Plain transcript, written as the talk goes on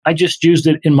I just used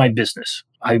it in my business.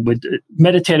 I would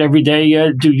meditate every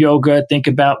day, do yoga, think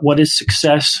about what is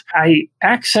success. I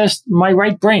accessed my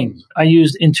right brain. I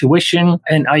used intuition,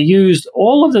 and I used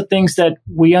all of the things that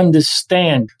we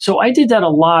understand. So I did that a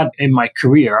lot in my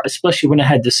career, especially when I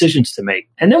had decisions to make.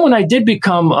 And then when I did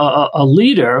become a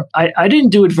leader, I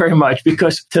didn't do it very much,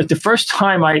 because the first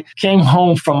time I came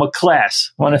home from a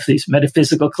class, one of these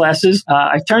metaphysical classes,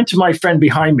 I turned to my friend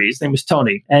behind me. His name was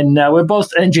Tony. And we're both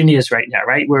engineers right now,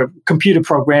 right? We're computer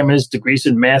programmers, degrees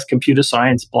in math, computer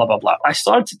science, blah, blah, blah. I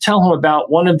started to tell him about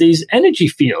one of these energy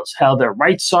fields, how the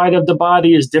right side of the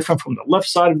body is different from the left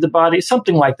side of the body,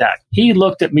 something like that. He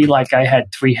looked at me like I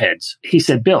had three heads. He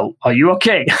said, "Bill, are you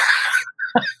okay?"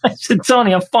 I said,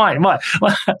 "Tony, I'm fine." What?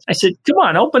 I said, "Come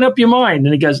on, open up your mind."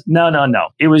 And he goes, No.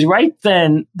 It was right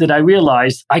then that I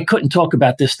realized I couldn't talk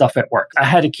about this stuff at work. I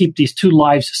had to keep these two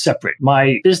lives separate,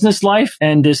 my business life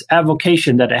and this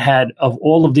avocation that I had of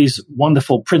all of these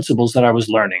wonderful principles that I was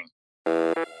learning.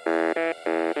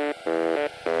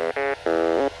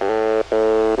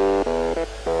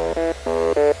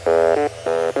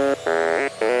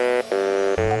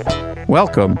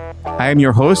 Welcome. I am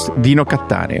your host, Dino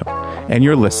Cattaneo, and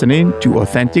you're listening to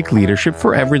Authentic Leadership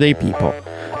for Everyday People,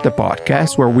 the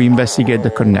podcast where we investigate the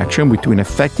connection between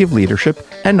effective leadership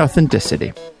and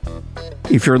authenticity.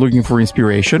 If you're looking for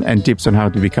inspiration and tips on how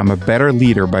to become a better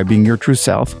leader by being your true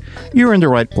self, you're in the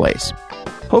right place.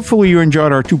 Hopefully you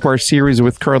enjoyed our two-part series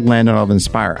with Kurt Landon of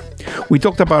Inspira. We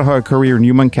talked about how a career in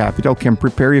human capital can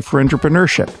prepare you for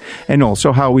entrepreneurship, and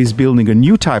also how he's building a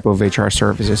new type of HR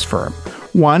services firm,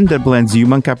 one that blends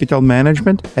human capital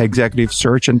management, executive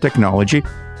search, and technology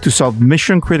to solve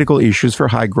mission-critical issues for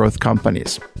high-growth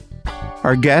companies.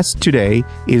 Our guest today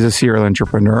is a serial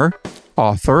entrepreneur,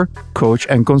 author, coach,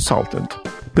 and consultant.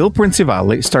 Bill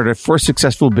Princivalli started 4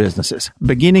 successful businesses,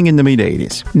 beginning in the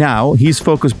mid-'80s. Now, he's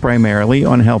focused primarily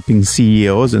on helping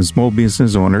CEOs and small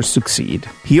business owners succeed.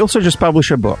 He also just published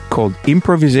a book called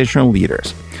Improvisational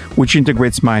Leaders, which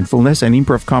integrates mindfulness and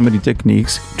improv comedy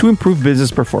techniques to improve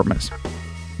business performance.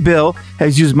 Bill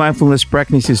has used mindfulness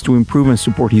practices to improve and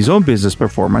support his own business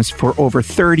performance for over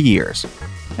 30 years.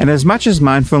 And as much as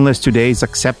mindfulness today is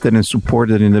accepted and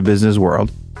supported in the business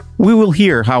world, we will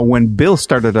hear how when Bill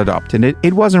started adopting it,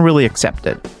 it wasn't really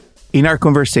accepted. In our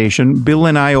conversation, Bill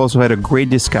and I also had a great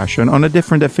discussion on a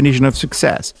different definition of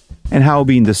success and how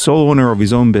being the sole owner of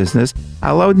his own business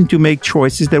allowed him to make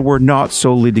choices that were not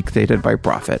solely dictated by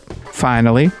profit.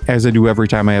 Finally, as I do every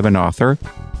time I have an author,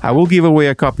 I will give away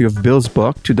a copy of Bill's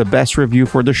book to the best review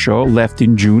for the show left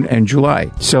in June and July.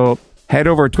 So head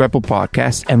over to Apple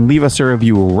Podcasts and leave us a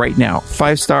review right now.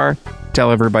 5-star,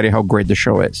 tell everybody how great the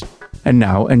show is. And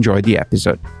now, enjoy the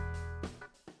episode.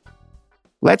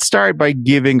 Let's start by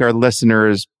giving our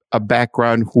listeners a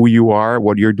background, who you are,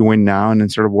 what you're doing now,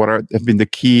 and sort of what have been the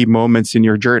key moments in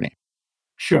your journey.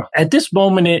 Sure. At this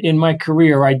moment in my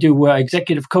career, I do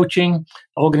executive coaching,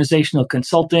 organizational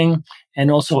consulting, and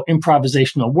also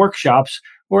improvisational workshops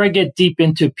where I get deep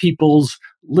into people's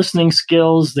listening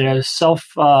skills, their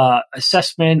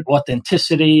self-assessment,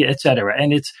 authenticity, etc.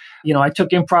 And it's, I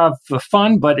took improv for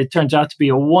fun, but it turns out to be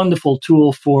a wonderful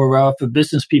tool for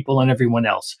business people and everyone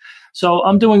else. So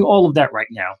I'm doing all of that right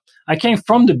now. I came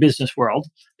from the business world,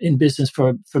 in business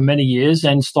for many years,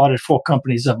 and started 4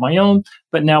 companies of my own.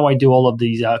 But now I do all of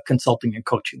these consulting and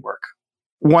coaching work.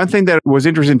 One thing that was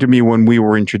interesting to me when we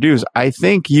were introduced, I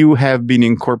think you have been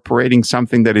incorporating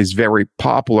something that is very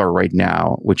popular right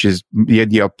now, which is the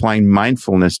idea of applying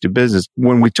mindfulness to business.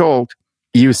 When we talked,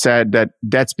 you said that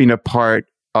that's been a part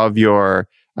of your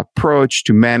approach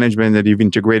to management that you've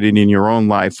integrated in your own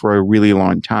life for a really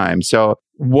long time. So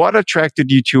what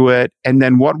attracted you to it? And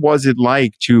then what was it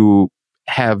like to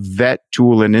have that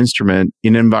tool and instrument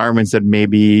in environments that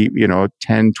maybe,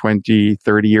 10, 20,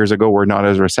 30 years ago were not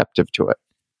as receptive to it?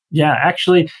 Yeah,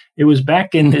 actually, it was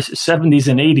back in the 70s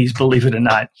and 80s, believe it or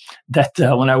not, that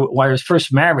when I was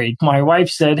first married, my wife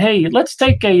said, "Hey, let's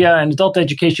take an adult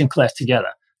education class together."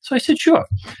 So I said, "Sure."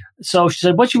 So she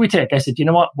said, "What should we take?" I said, "You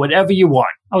know what? Whatever you want."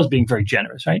 I was being very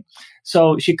generous, right?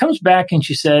 So she comes back and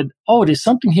she said, "Oh, there's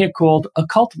something here called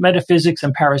occult metaphysics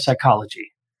and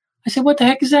parapsychology." I said, "What the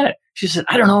heck is that?" She said,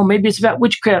 "I don't know. Maybe it's about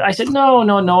witchcraft." I said, No,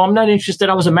 I'm not interested.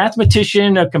 I was a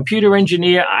mathematician, a computer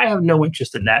engineer. I have no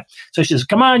interest in that. So she says,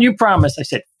 "Come on, you promise." I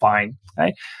said, "Fine."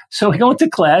 Right? So we go into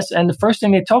class, and the first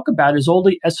thing they talk about is all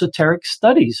the esoteric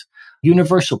studies,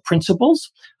 universal principles,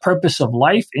 purpose of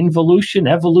life, involution,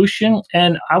 evolution.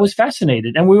 And I was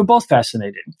fascinated, and we were both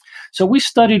fascinated. So we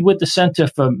studied with the center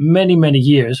for many, many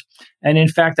years. And in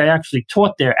fact, I actually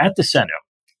taught there at the center.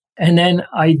 And then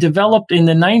I developed in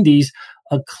the 90s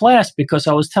a class because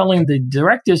I was telling the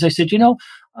directors, I said,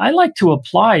 I like to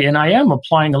apply, and I am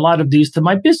applying a lot of these to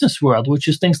my business world, which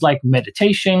is things like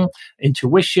meditation,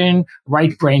 intuition,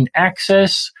 right brain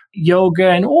access, yoga,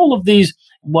 and all of these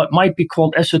what might be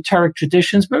called esoteric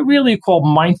traditions, but really called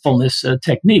mindfulness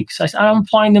techniques. I'm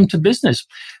applying them to business.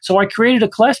 So I created a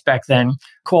class back then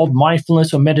called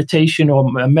Mindfulness or Meditation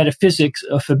or Metaphysics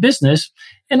for Business.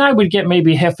 And I would get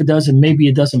maybe half a dozen, maybe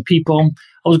a dozen people.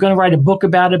 I was going to write a book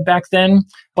about it back then,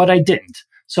 but I didn't.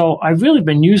 So I've really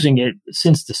been using it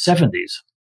since the 70s.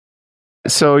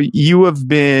 So you have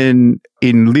been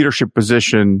in leadership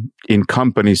position in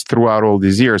companies throughout all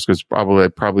these years, because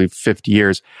probably 50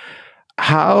 years.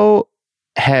 How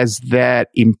has that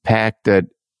impacted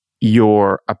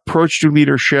your approach to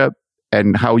leadership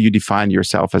and how you define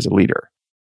yourself as a leader?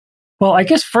 Well, I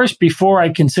guess first, before I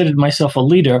considered myself a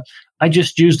leader, I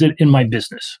just used it in my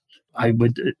business. I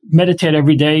would meditate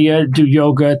every day, do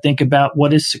yoga, think about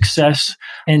what is success.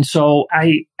 And so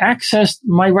I accessed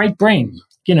my right brain,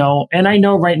 and I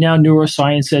know right now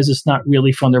neuroscience says it's not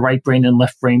really from the right brain and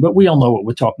left brain, but we all know what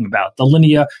we're talking about, the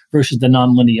linear versus the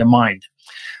nonlinear mind.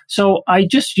 So I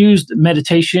just used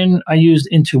meditation, I used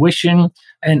intuition,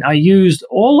 and I used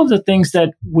all of the things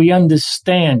that we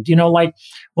understand. Like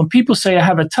when people say I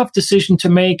have a tough decision to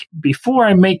make, before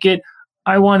I make it,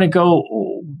 I want to go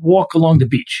walk along the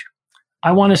beach.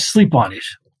 I want to sleep on it.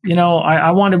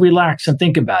 I want to relax and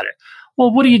think about it.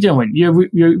 Well, what are you doing? You're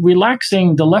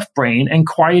relaxing the left brain and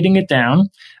quieting it down,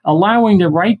 allowing the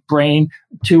right brain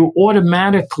to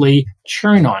automatically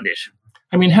churn on it.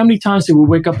 I mean, how many times do we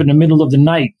wake up in the middle of the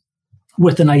night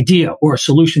with an idea or a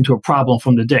solution to a problem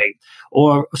from the day,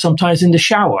 or sometimes in the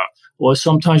shower, or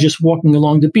sometimes just walking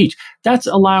along the beach? That's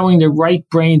allowing the right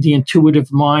brain, the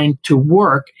intuitive mind, to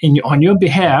work on your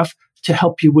behalf to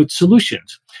help you with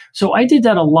solutions. So I did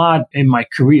that a lot in my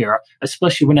career,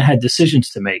 especially when I had decisions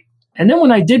to make. And then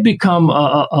when I did become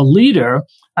a leader,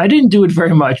 I didn't do it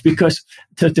very much, because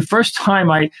the first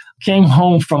time I came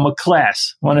home from a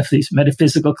class, one of these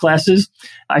metaphysical classes,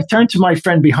 I turned to my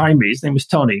friend behind me. His name was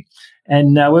Tony.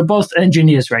 And we're both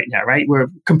engineers right now, right? We're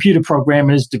computer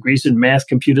programmers, degrees in math,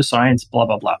 computer science, blah,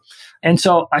 blah, blah. And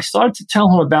so I started to tell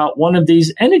him about one of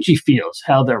these energy fields,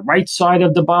 how the right side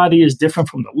of the body is different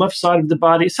from the left side of the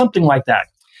body, something like that.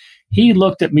 He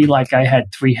looked at me like I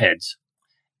had three heads.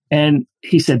 And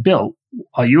he said, "Bill,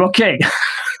 are you okay?"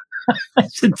 I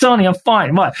said, "Tony, I'm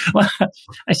fine. What?"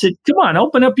 I said, "Come on,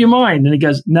 open up your mind." And he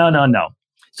goes, No.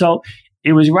 So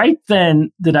it was right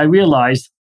then that I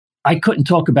realized I couldn't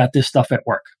talk about this stuff at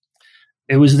work.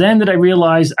 It was then that I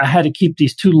realized I had to keep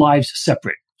these two lives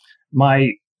separate.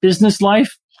 My business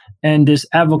life and this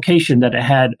avocation that I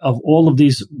had of all of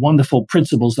these wonderful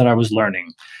principles that I was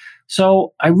learning.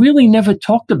 So I really never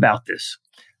talked about this.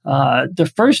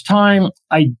 The first time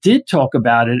I did talk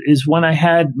about it is when I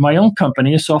had my own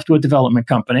company, a software development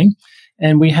company,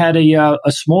 and we had a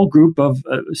small group of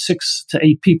 6 to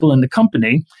 8 people in the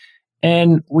company,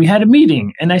 and we had a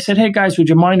meeting. And I said, "Hey guys, would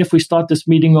you mind if we start this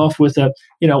meeting off with a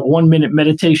 1-minute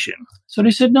meditation?" So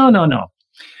they said, No.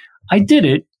 I did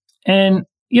it, and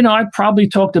I probably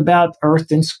talked about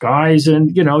earth and skies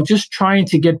and just trying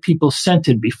to get people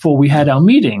centered before we had our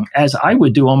meeting, as I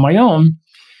would do on my own.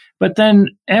 But then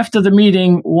after the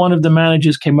meeting, one of the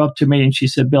managers came up to me and she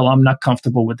said, "Bill, I'm not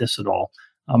comfortable with this at all.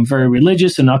 I'm very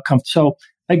religious and not comfortable." So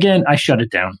again, I shut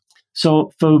it down.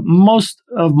 So for most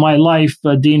of my life,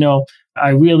 Dino, I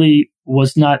really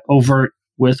was not overt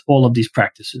with all of these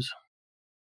practices.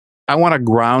 I want to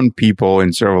ground people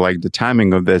in sort of like the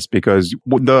timing of this, because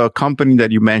the company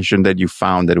that you mentioned that you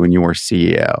founded when you were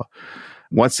CEO,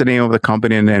 what's the name of the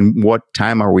company, and then what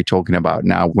time are we talking about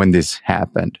now when this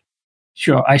happened?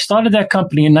 Sure. I started that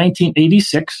company in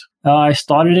 1986. I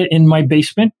started it in my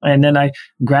basement, and then I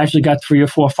gradually got 3 or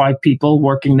 4 or 5 people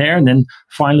working there. And then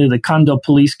finally the condo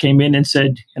police came in and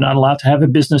said, "You're not allowed to have a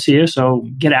business here, so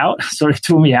get out." So they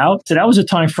threw me out. So that was a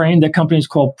time frame. That company is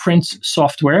called Prince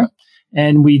Software,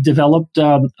 and we developed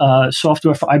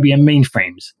software for IBM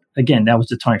mainframes. Again, that was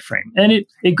the time frame. And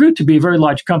it grew to be a very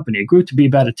large company. It grew to be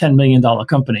about a $10 million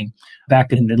company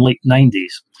back in the late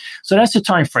 90s. So that's the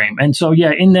time frame. And so,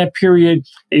 yeah, in that period,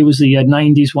 it was the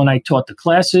 90s when I taught the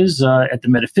classes at the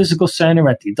Metaphysical Center,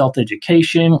 at the Adult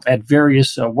Education, at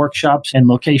various workshops and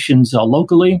locations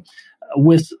locally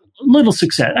with little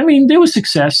success. I mean, there was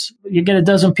success. You get a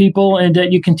dozen people and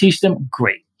you can teach them,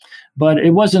 great. But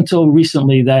it wasn't until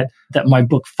recently that my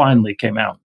book finally came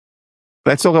out.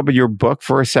 Let's talk about your book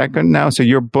for a second now. So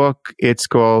your book, it's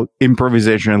called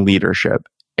Improvisation and Leadership,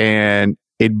 and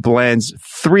it blends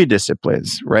 3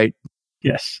 disciplines, right?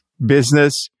 Yes.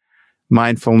 Business,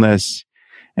 mindfulness,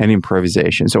 and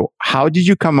improvisation. So how did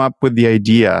you come up with the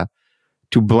idea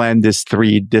to blend these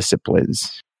three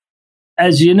disciplines?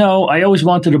 As you know, I always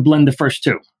wanted to blend the first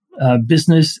two,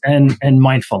 business and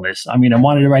mindfulness. I mean, I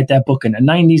wanted to write that book in the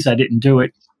 90s. I didn't do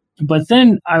it. But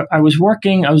then I was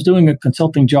doing a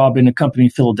consulting job in a company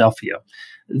in Philadelphia.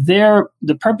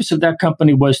 The purpose of that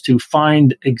company was to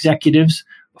find executives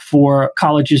for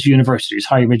colleges, universities,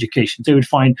 higher education. They would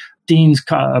find deans,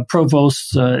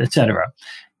 provosts, etc.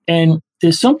 And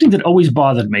there's something that always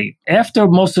bothered me. After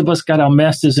most of us got our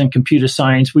masters in computer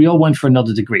science, we all went for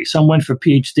another degree. Some went for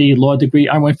PhD, law degree.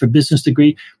 I went for business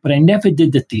degree, but I never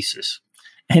did the thesis.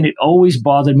 And it always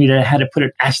bothered me that I had to put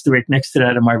an asterisk next to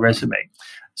that in my resume.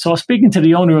 So I was speaking to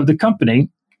the owner of the company,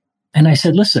 and I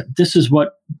said, listen, this is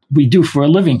what we do for a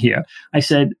living here. I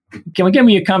said, can we get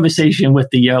me a conversation with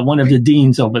the one of the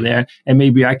deans over there, and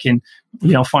maybe I can,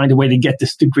 find a way to get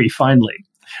this degree finally.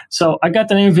 So I got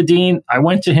the name of the dean. I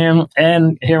went to him,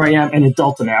 and here I am, an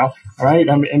adult now. All right,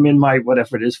 I'm in my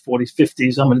whatever it is, 40s,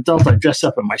 50s. I'm an adult. I dress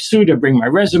up in my suit. I bring my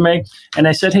resume, and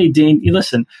I said, "Hey, Dean,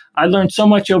 listen, I learned so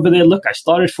much over there. Look, I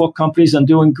started 4 companies. I'm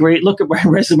doing great. Look at my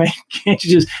resume. Can't you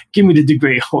just give me the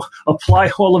degree or apply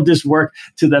all of this work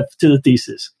to the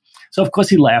thesis?" So of course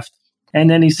he laughed. And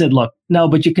then he said, look, no,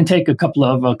 but you can take a couple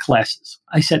of classes.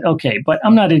 I said, okay, but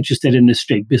I'm not interested in this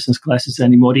straight business classes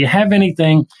anymore. Do you have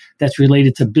anything that's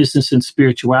related to business and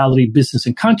spirituality, business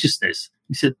and consciousness?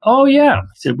 He said, oh, yeah.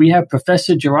 He said, we have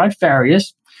Professor Gerard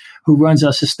Farias, who runs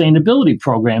our sustainability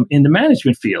program in the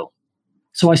management field.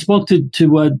 So I spoke to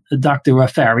Dr.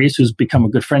 Farias, who's become a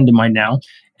good friend of mine now.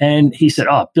 And he said,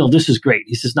 oh, Bill, this is great.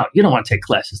 He says, no, you don't want to take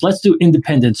classes. Let's do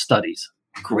independent studies.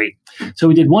 Great. So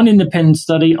we did one independent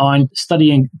study on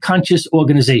studying conscious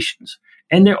organizations.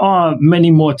 And there are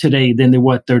many more today than there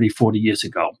were 30, 40 years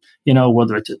ago.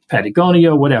 Whether it's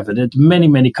Patagonia or whatever, there's many,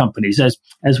 many companies.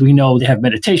 As we know, they have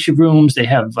meditation rooms, they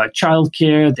have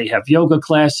childcare, they have yoga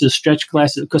classes, stretch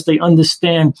classes, because they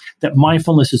understand that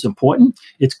mindfulness is important.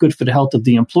 It's good for the health of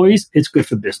the employees. It's good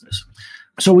for business.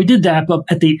 So we did that. But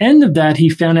at the end of that, he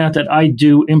found out that I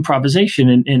do improvisation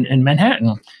in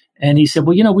Manhattan. And he said,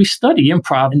 well, we study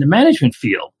improv in the management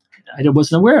field. I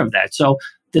wasn't aware of that. So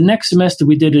the next semester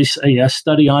we did a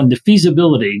study on the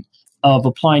feasibility of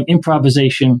applying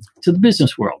improvisation to the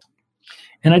business world.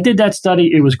 And I did that study.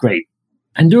 It was great.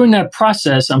 And during that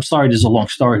process, I'm sorry, this is a long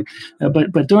story,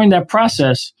 but during that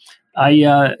process,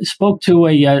 I spoke to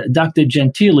a Dr.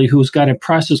 Gentili, who's got a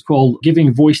process called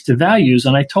Giving Voice to Values.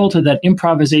 And I told her that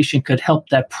improvisation could help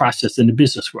that process in the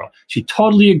business world. She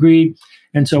totally agreed.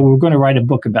 And so we're going to write a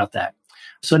book about that.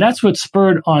 So that's what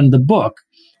spurred on the book.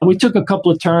 We took a couple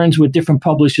of turns with different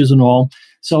publishers and all.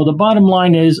 So the bottom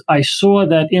line is I saw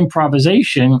that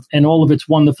improvisation and all of its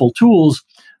wonderful tools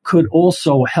could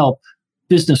also help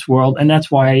business world. And that's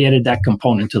why I added that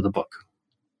component to the book.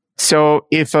 So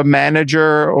if a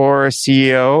manager or a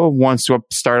CEO wants to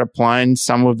start applying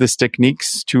some of these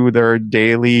techniques to their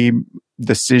daily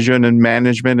decision and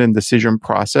management and decision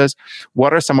process,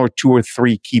 what are some of 2 or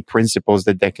 3 key principles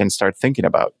that they can start thinking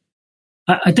about?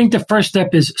 I think the first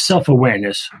step is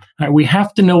self-awareness. We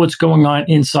have to know what's going on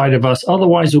inside of us.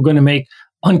 Otherwise, we're going to make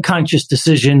unconscious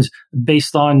decisions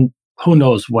based on who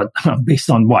knows what, based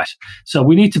on what. So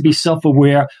we need to be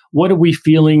self-aware. What are we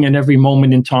feeling in every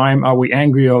moment in time? Are we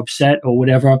angry or upset or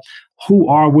whatever? Who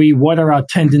are we? What are our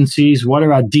tendencies? What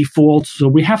are our defaults? So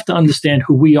we have to understand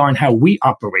who we are and how we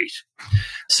operate.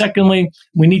 Secondly,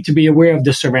 we need to be aware of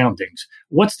the surroundings.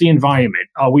 What's the environment?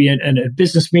 Are we in a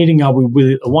business meeting? Are we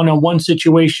with a one-on-one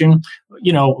situation?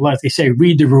 Like they say,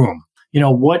 read the room.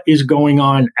 What is going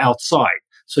on outside?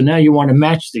 So now you want to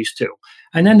match these two.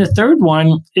 And then the third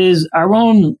one is our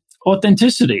own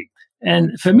authenticity.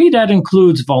 And for me, that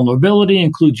includes vulnerability,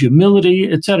 includes humility,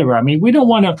 etc. I mean, we don't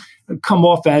want to come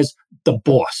off as the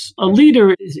boss. A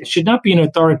leader should not be an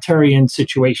authoritarian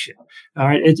situation. All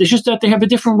right. It's just that they have a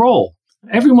different role.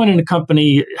 Everyone in a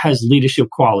company has leadership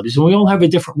qualities, and we all have a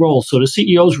different role. So the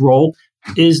CEO's role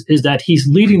is that he's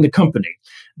leading the company,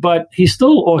 but he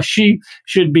still or she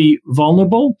should be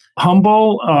vulnerable,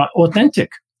 humble,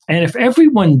 authentic. And if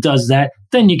everyone does that,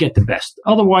 then you get the best.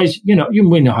 Otherwise, we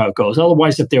know how it goes.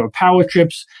 Otherwise, if there are power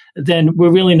trips, then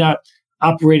we're really not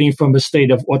operating from a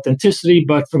state of authenticity,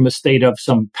 but from a state of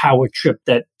some power trip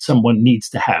that someone needs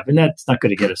to have. And that's not going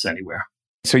to get us anywhere.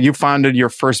 So you founded your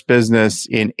first business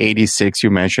in 86, you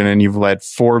mentioned, and you've led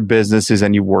 4 businesses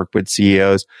and you worked with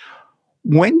CEOs.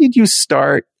 When did you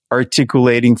start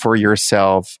articulating for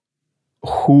yourself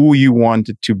who you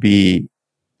wanted to be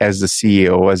as a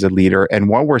CEO, as a leader, and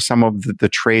what were some of the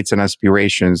traits and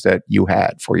aspirations that you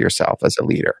had for yourself as a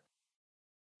leader?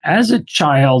 As a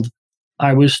child,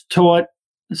 I was taught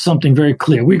something very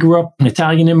clear. We grew up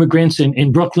Italian immigrants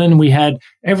in Brooklyn. We had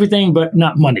everything, but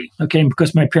not money, okay,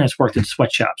 because my parents worked in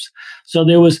sweatshops. So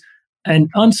there was an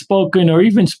unspoken or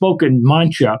even spoken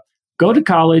mantra: go to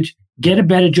college, get a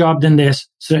better job than this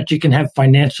so that you can have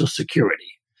financial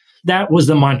security. That was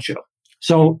the mantra.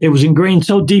 So it was ingrained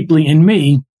so deeply in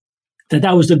me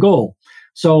that was the goal.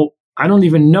 So I don't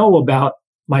even know about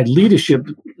my leadership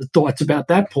thoughts about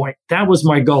that point. That was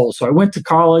my goal. So I went to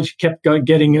college, kept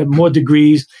getting more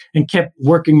degrees, and kept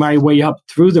working my way up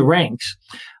through the ranks.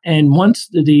 And once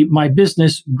my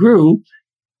business grew,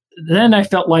 then I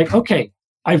felt like, okay,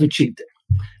 I've achieved it.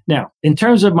 Now, in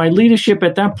terms of my leadership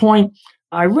at that point,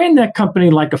 I ran that company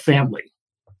like a family,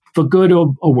 for good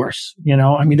or worse.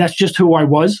 That's just who I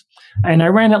was. And I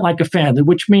ran it like a family,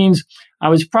 which means I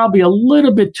was probably a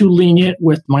little bit too lenient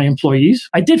with my employees.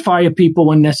 I did fire people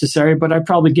when necessary, but I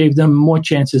probably gave them more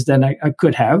chances than I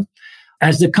could have.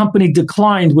 As the company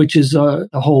declined, which is a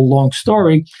whole long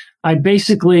story, I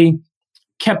basically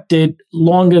kept it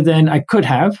longer than I could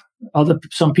have.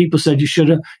 Some people said you should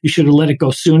have let it go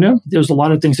sooner. There was a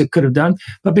lot of things I could have done,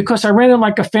 but because I ran it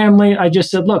like a family, I just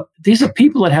said, look, these are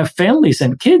people that have families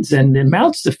and kids and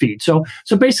mouths to feed. So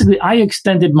basically, I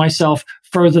extended myself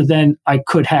further than I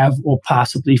could have or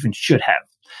possibly even should have.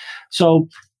 So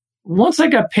once I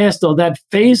got past all that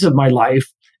phase of my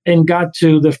life and got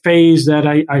to the phase that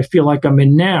I feel like I'm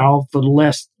in now for the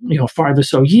last 5 or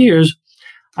so years,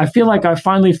 I feel like I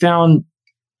finally found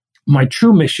my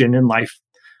true mission in life,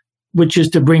 which is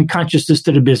to bring consciousness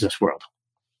to the business world.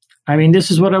 This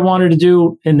is what I wanted to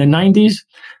do in the 90s,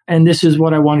 and this is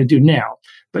what I want to do now.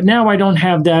 But now I don't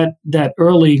have that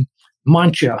early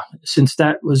mantra, since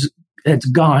it's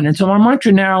gone. And so my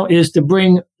mantra now is to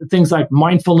bring things like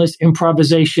mindfulness,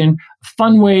 improvisation,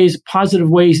 fun ways, positive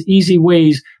ways, easy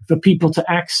ways for people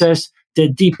to access their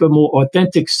deeper, more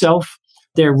authentic self,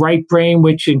 their right brain,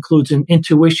 which includes an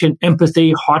intuition,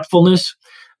 empathy, heartfulness,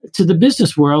 to the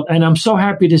business world. And I'm so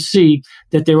happy to see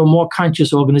that there are more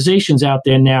conscious organizations out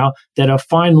there now that are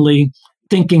finally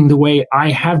thinking the way I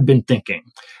have been thinking.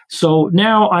 So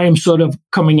now I am sort of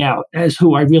coming out as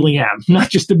who I really am, not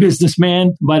just a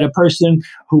businessman, but a person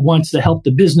who wants to help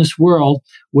the business world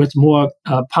with more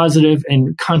positive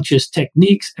and conscious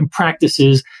techniques and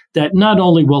practices that not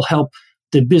only will help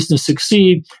the business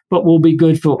succeed, but will be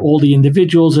good for all the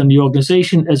individuals in the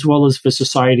organization as well as for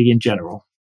society in general.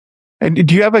 And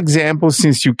do you have examples,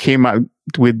 since you came out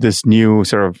with this new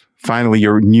finally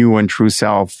your new and true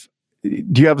self?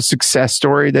 Do you have a success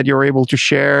story that you're able to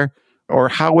share, or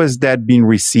how has that been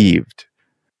received?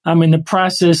 I'm in the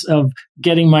process of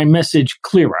getting my message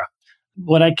clearer.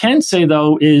 What I can say,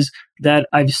 though, is that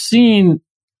I've seen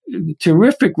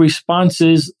terrific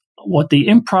responses with the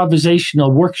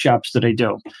improvisational workshops that I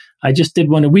do. I just did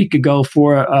one a week ago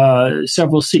for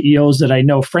several CEOs that I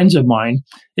know, friends of mine,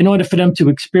 in order for them to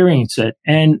experience it.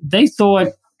 And they thought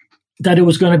that it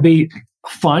was going to be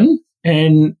fun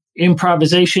and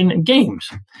improvisation and games.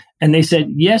 And they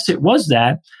said, yes, it was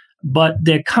that. But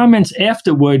their comments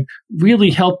afterward really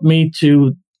helped me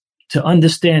to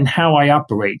understand how I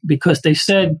operate, because they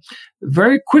said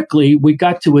very quickly we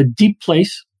got to a deep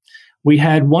place. We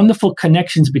had wonderful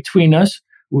connections between us.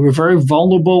 We were very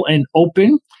vulnerable and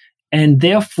open. And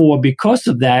therefore, because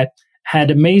of that,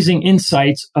 had amazing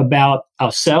insights about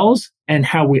ourselves and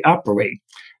how we operate.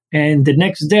 And the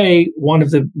next day, one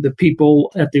of the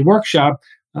people at the workshop,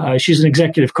 she's an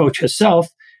executive coach herself,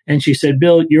 and she said,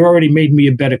 Bill, you already made me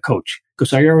a better coach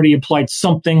because I already applied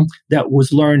something that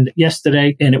was learned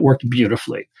yesterday and it worked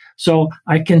beautifully. So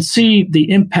I can see the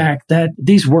impact that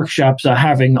these workshops are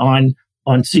having on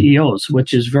CEOs,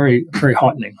 which is very, very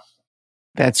heartening.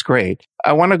 That's great.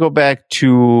 I want to go back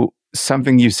to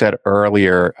something you said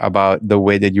earlier about the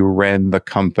way that you ran the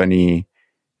company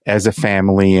as a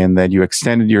family and that you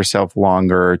extended yourself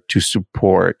longer to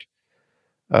support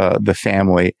the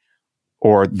family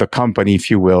or the company,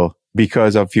 if you will,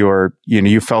 because of your,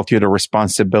 you felt you had a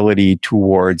responsibility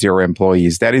towards your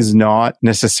employees. That is not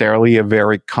necessarily a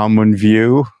very common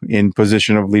view in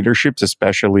position of leadership,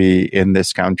 especially in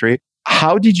this country.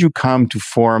 How did you come to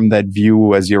form that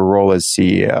view as your role as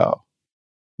CEO?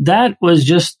 That was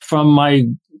just from my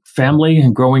family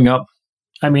and growing up.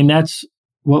 That's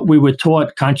what we were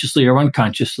taught, consciously or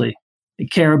unconsciously.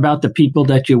 Care about the people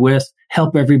that you're with,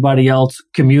 help everybody else,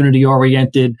 community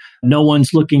oriented. No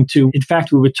one's looking to, in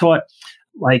fact, we were taught,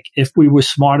 like if we were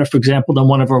smarter, for example, than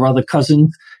one of our other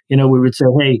cousins, we would say,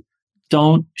 hey,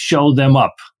 don't show them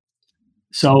up.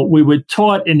 So we were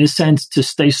taught, in a sense, to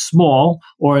stay small,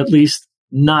 or at least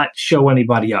not show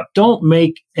anybody up. Don't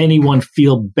make anyone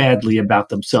feel badly about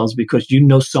themselves because you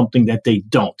know something that they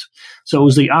don't. So it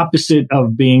was the opposite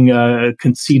of being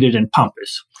conceited and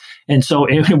pompous. And so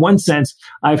in one sense,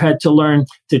 I've had to learn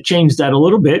to change that a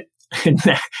little bit in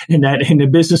the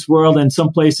business world. And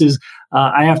some places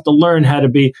I have to learn how to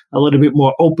be a little bit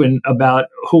more open about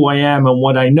who I am and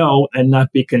what I know and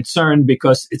not be concerned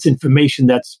because it's information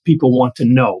that people want to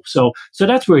know. So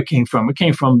that's where it came from. It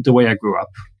came from the way I grew up.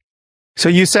 So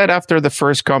you said after the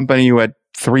first company, you had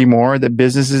 3 more, the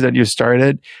businesses that you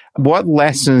started. What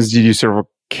lessons did you sort of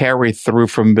carry through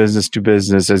from business to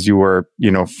business as you were,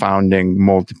 founding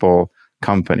multiple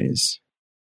companies?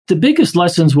 The biggest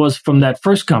lessons was from that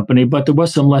first company, but there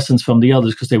was some lessons from the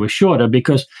others because they were shorter.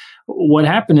 Because what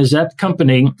happened is that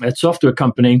company, that software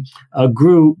company,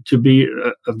 grew to be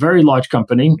a very large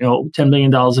company, $10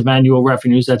 million of annual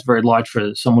revenues. That's very large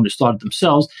for someone who started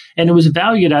themselves. And it was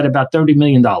valued at about $30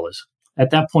 million. At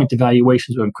that point, the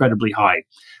valuations were incredibly high.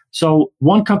 So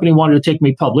one company wanted to take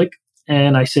me public.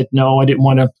 And I said, no, I didn't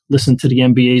want to listen to the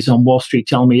MBAs on Wall Street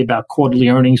telling me about quarterly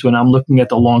earnings when I'm looking at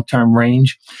the long-term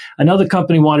range. Another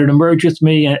company wanted to merge with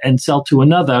me and sell to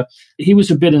another. He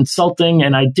was a bit insulting,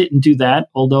 and I didn't do that,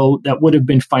 although that would have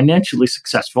been financially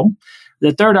successful.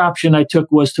 The third option I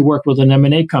took was to work with an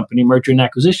M&A company, merger and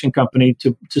acquisition company,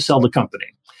 to sell the company.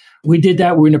 We did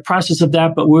that. We're in the process of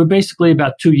that, but we're basically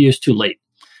about 2 years too late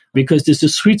because there's a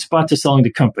sweet spot to selling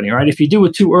the company, right? If you do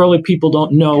it too early, people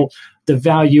don't know the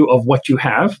value of what you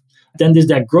have. Then there's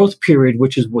that growth period,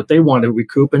 which is what they want to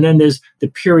recoup. And then there's the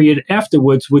period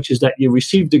afterwards, which is that you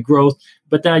receive the growth,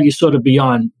 but now you're sort of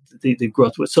beyond the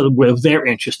growth, sort of where they're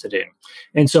interested in.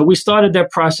 And so we started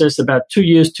that process about 2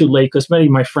 years too late because many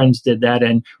of my friends did that.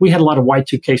 And we had a lot of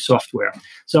Y2K software.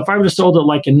 So if I would have sold it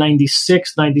like in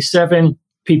 96, 97,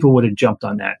 people would have jumped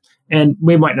on that. And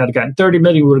we might not have gotten 30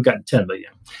 million, we would have gotten 10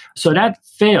 million. So that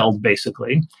failed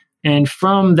basically. And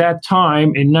from that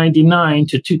time in 99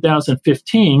 to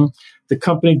 2015, the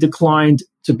company declined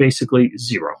to basically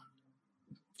zero.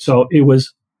 So it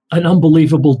was an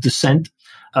unbelievable descent.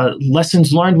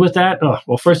 Lessons learned with that?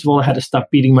 Well, first of all, I had to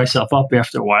stop beating myself up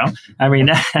after a while. I mean,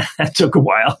 that took a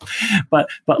while. But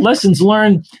lessons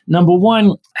learned, number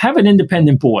one, have an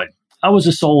independent board. I was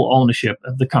a sole ownership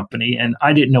of the company, and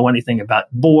I didn't know anything about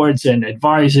boards and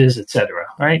advisors, et cetera,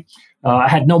 right? I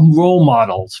had no role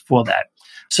models for that.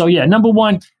 So yeah, number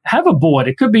one, have a board.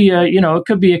 It could be, it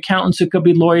could be accountants, it could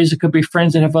be lawyers, it could be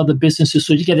friends that have other businesses.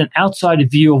 So you get an outside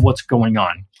view of what's going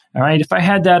on. All right. If I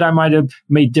had that, I might have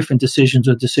made different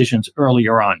decisions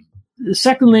earlier on.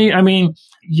 Secondly, I mean,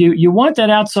 you want that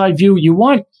outside view. You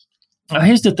want,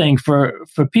 here's the thing for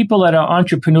people that are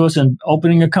entrepreneurs and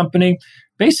opening a company,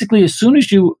 basically, as soon as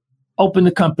you open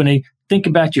the company, think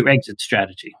about your exit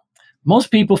strategy.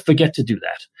 Most people forget to do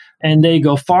that. And they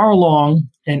go far along,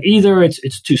 and either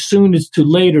it's too soon, it's too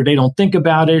late, or they don't think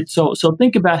about it. So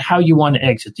think about how you want to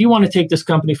exit. Do you want to take this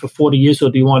company for 40 years, or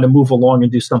do you want to move along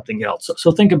and do something else?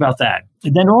 So think about that.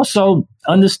 And then also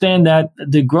understand that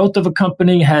the growth of a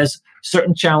company has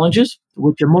certain challenges,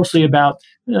 which are mostly about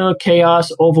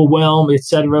chaos, overwhelm,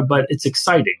 etc. But it's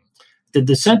exciting. The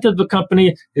descent of the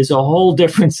company is a whole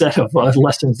different set of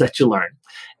lessons that you learn.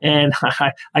 And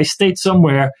I state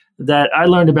somewhere that I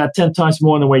learned about 10 times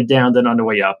more on the way down than on the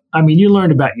way up. I mean, you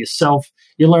learn about yourself.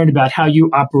 You learn about how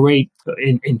you operate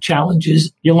in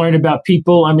challenges. You learn about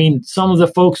people. I mean, some of the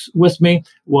folks with me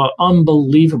were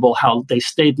unbelievable how they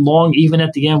stayed long, even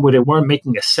at the end where they weren't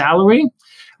making a salary,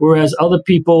 whereas other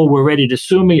people were ready to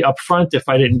sue me up front if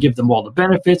I didn't give them all the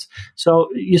benefits. So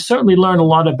you certainly learn a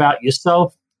lot about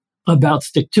yourself, about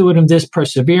stick-to-itiveness,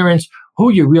 perseverance,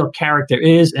 who your real character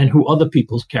is, and who other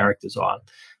people's characters are.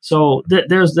 So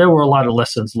there were a lot of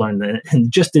lessons learned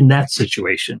just in that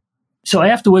situation. So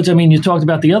afterwards, I mean, you talked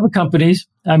about the other companies.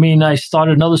 I mean, I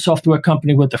started another software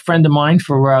company with a friend of mine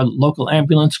for our local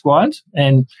ambulance squads,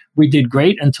 and we did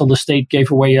great until the state gave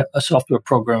away a software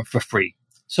program for free.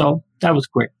 So that was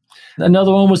great.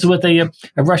 Another one was with a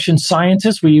Russian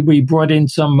scientist. We brought in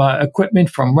some equipment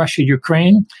from Russia,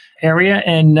 Ukraine area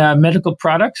and medical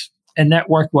products, and that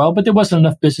worked well. But there wasn't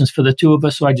enough business for the two of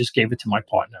us, so I just gave it to my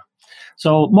partner.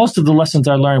 So most of the lessons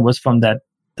I learned was from that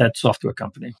software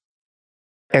company.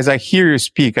 As I hear you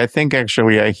speak, I think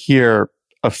actually I hear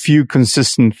a few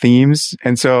consistent themes.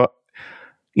 And so,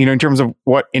 in terms of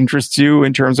what interests you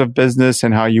in terms of business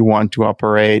and how you want to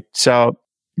operate. So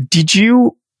did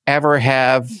you ever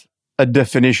have a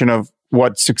definition of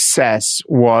what success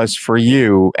was for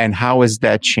you, and how has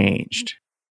that changed?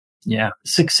 Yeah.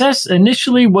 Success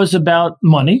initially was about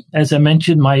money. As I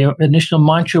mentioned, my initial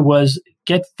mantra was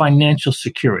get financial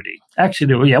security.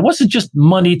 Actually, it wasn't just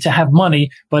money to have money,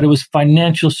 but it was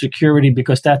financial security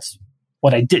because that's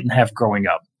what I didn't have growing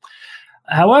up.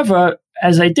 However,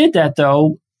 as I did that,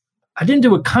 though, I didn't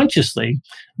do it consciously,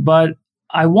 but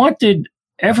I wanted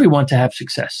everyone to have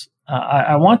success.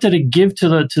 I wanted to give to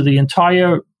the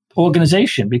entire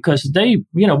organization because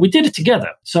we did it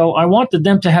together. So I wanted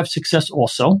them to have success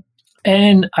also.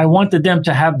 And I wanted them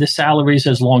to have the salaries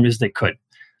as long as they could.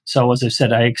 So as I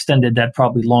said, I extended that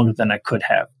probably longer than I could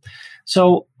have.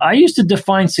 So I used to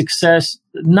define success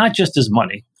not just as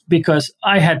money, because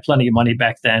I had plenty of money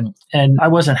back then and I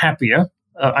wasn't happier.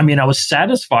 I was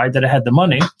satisfied that I had the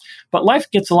money, but life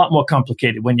gets a lot more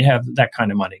complicated when you have that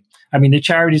kind of money. The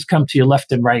charities come to you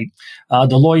left and right.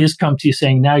 The lawyers come to you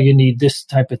saying, now you need this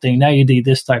type of thing. Now you need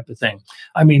this type of thing.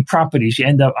 Properties.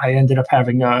 I ended up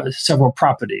having several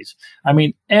properties.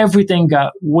 Everything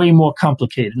got way more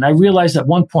complicated. And I realized at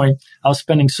one point I was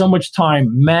spending so much time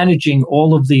managing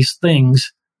all of these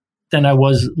things than I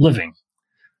was living.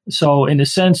 So in a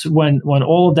sense, when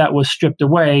all of that was stripped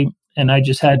away and I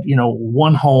just had,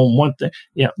 one home, one thing,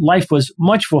 life was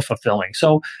much more fulfilling.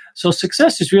 So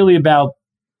success is really about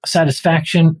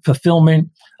satisfaction, fulfillment,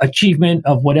 achievement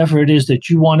of whatever it is that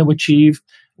you want to achieve,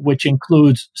 which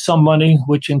includes some money,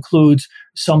 which includes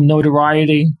some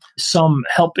notoriety, some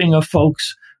helping of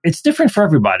folks. It's different for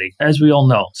everybody, as we all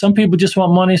know. Some people just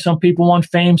want money. Some people want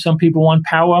fame. Some people want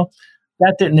power.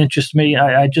 That didn't interest me.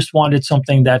 I just wanted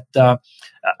something that,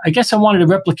 I guess I wanted to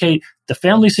replicate the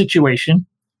family situation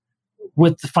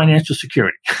with the financial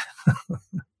security.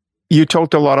 You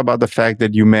talked a lot about the fact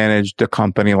that you managed the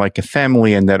company like a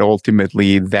family and that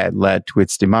ultimately that led to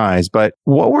its demise. But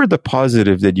what were the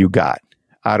positives that you got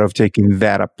out of taking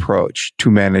that approach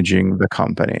to managing the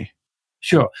company?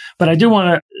 Sure. But I do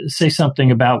want to say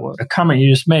something about a comment you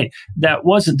just made.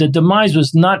 The demise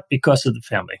was not because of the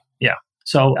family. Yeah.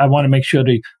 So I want to make sure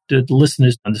the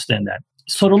listeners understand that.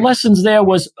 So the lessons there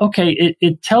was, okay,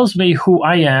 it tells me who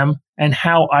I am and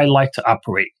how I like to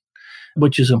operate,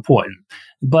 which is important.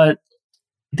 But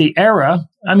the error,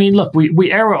 look,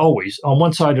 we err always on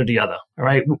one side or the other, all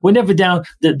right? We're never down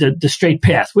the straight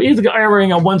path. We're either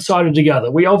erring on one side or the other.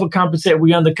 We overcompensate,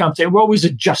 we undercompensate. We're always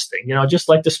adjusting, just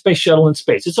like the space shuttle in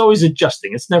space. It's always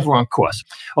adjusting. It's never on course.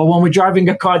 Or when we're driving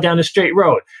a car down a straight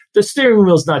road, the steering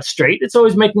wheel's not straight. It's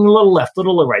always making a little left, a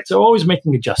little right. So always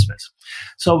making adjustments.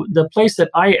 So the place that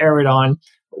I erred on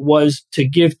was to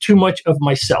give too much of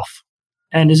myself.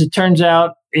 And as it turns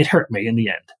out, it hurt me in the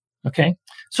end. Okay.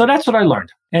 So that's what I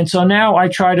learned. And so now I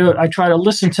try to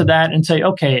listen to that and say,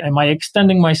 okay, am I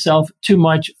extending myself too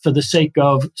much for the sake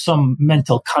of some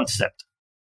mental concept?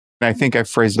 I think I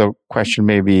phrased the question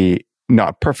maybe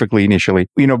not perfectly initially.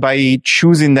 By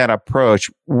choosing that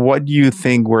approach, what do you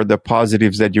think were the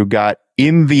positives that you got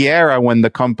in the era when the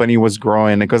company was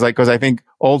growing? Because I think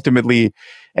ultimately,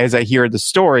 as I hear the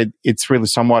story, it's really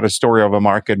somewhat a story of a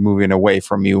market moving away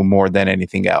from you more than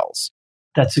anything else.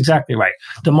 That's exactly right.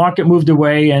 The market moved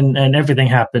away and everything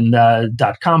happened.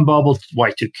 .com bubble,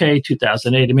 Y2K,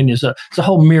 2008. There's a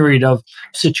whole myriad of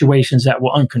situations that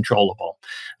were uncontrollable.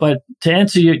 But to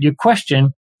answer your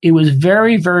question, it was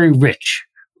very, very rich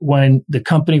when the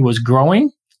company was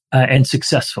growing and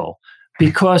successful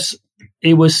because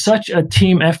it was such a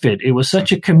team effort. It was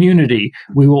such a community.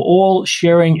 We were all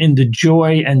sharing in the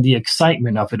joy and the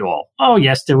excitement of it all. Oh,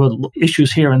 yes, there were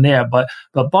issues here and there, but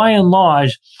by and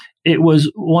large, it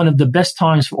was one of the best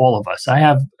times for all of us. I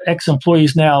have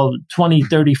ex-employees now 20,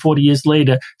 30, 40 years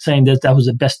later saying that was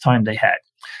the best time they had.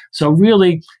 So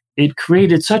really, it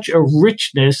created such a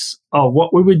richness of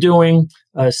what we were doing,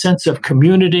 a sense of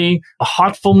community, a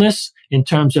heartfulness in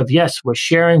terms of, yes, we're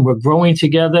sharing, we're growing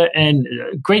together, and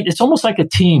great. It's almost like a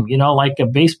team, like a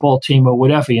baseball team or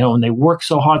whatever, and they work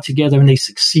so hard together and they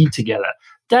succeed together.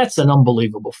 That's an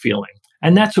unbelievable feeling.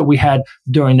 And that's what we had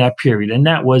during that period. And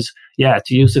that was, to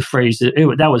use the phrase,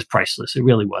 that was priceless. It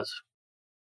really was.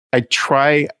 I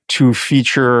try to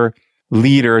feature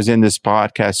leaders in this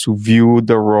podcast who view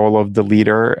the role of the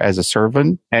leader as a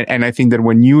servant. And I think that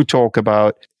when you talk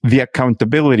about the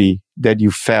accountability that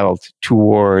you felt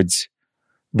towards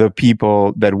the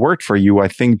people that worked for you, I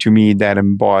think to me that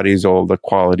embodies all the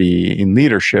quality in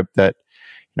leadership that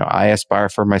I aspire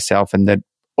for myself and that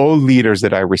all leaders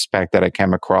that I respect that I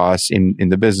came across in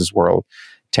the business world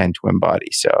tend to embody.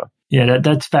 So yeah,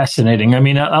 that's fascinating.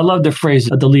 I love the phrase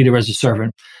the leader as a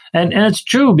servant. And it's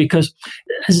true because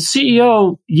as a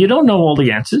CEO, you don't know all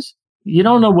the answers. You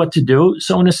don't know what to do.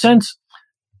 So in a sense,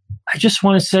 I just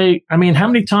want to say, how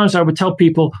many times I would tell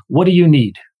people, what do you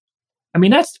need?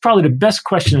 That's probably the best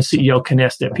question a CEO can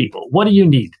ask their people. What do you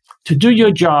need to do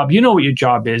your job? You know what your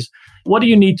job is. What do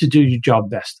you need to do your job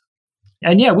best?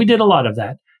 And yeah, we did a lot of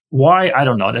that. Why? I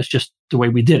don't know. That's just the way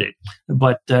we did it.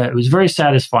 But it was very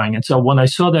satisfying. And so when I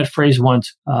saw that phrase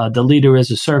once, the leader is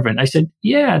a servant, I said,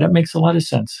 yeah, that makes a lot of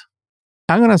sense.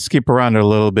 I'm going to skip around a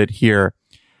little bit here.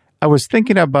 I was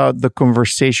thinking about the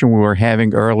conversation we were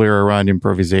having earlier around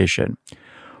improvisation.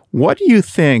 What do you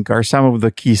think are some of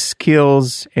the key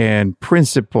skills and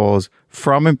principles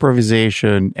from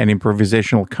improvisation and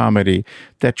improvisational comedy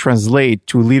that translate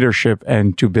to leadership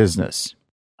and to business?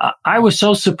 I was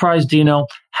so surprised, Dino,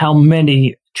 how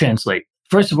many translate.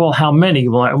 First of all, how many?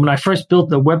 Well, when I first built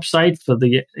the website for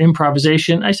the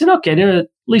improvisation, I said, okay, there are at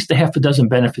least a half a dozen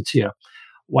benefits here.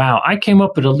 Wow, I came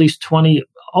up with at least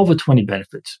over 20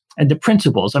 benefits. And the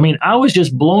principles, I mean, I was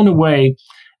just blown away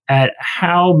at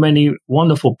how many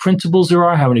wonderful principles there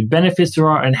are, how many benefits there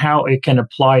are, and how it can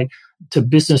apply to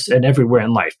business and everywhere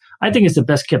in life. I think it's the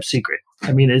best kept secret.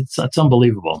 I mean, it's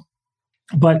unbelievable.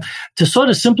 But to sort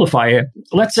of simplify it,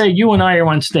 let's say you and I are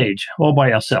on stage all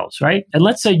by ourselves, right? And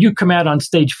let's say you come out on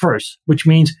stage first, which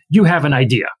means you have an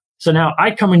idea. So now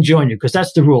I come and join you because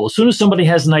that's the rule. As soon as somebody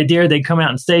has an idea, they come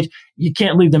out on stage. You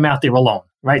can't leave them out there alone,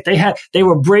 right? They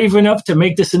were brave enough to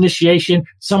make this initiation.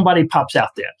 Somebody pops out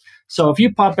there. So if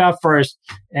you pop out first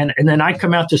and then I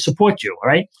come out to support you, all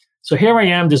right? So here I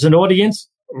am. There's an audience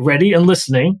ready and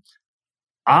listening.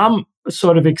 I'm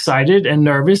sort of excited and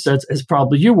nervous, as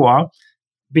probably you are,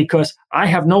 because I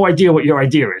have no idea what your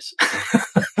idea is.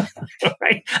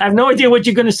 Right? I have no idea what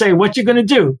you're going to say, what you're going to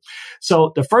do.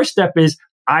 So the first step is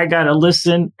I got to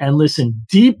listen and listen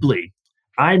deeply.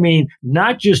 I mean,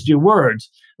 not just your words,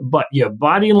 but your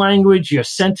body language, your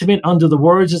sentiment under the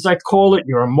words, as I call it,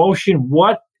 your emotion.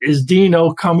 What is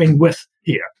Dino coming with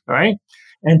here? All right.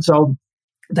 And so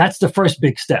that's the first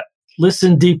big step.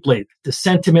 Listen deeply, the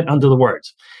sentiment under the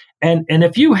words. And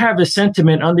if you have a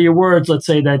sentiment under your words, let's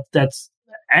say that's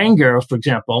anger, for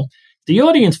example, the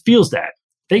audience feels that.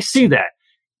 They see that.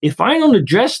 If I don't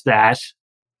address that,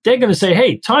 they're going to say,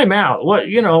 hey, time out.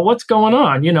 What's going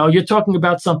on? You're talking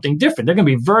about something different. They're going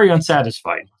to be very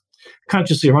unsatisfied,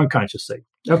 consciously or unconsciously.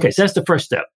 Okay, so that's the first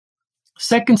step.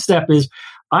 Second step is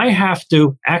I have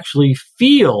to actually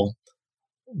feel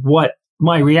what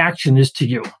my reaction is to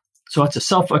you. So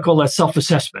it's I call that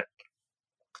self-assessment.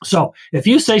 So if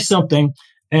you say something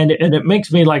and it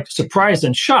makes me like surprised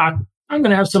and shocked, I'm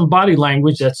going to have some body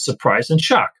language that's surprise and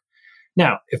shock.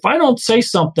 Now, if I don't say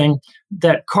something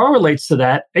that correlates to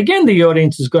that, again, the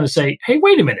audience is going to say, hey,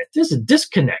 wait a minute, there's a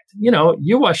disconnect.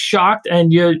 You are shocked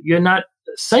and you're not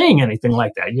saying anything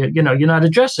like that. You're not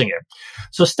addressing it.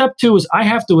 So step two is I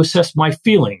have to assess my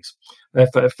feelings.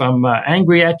 If I'm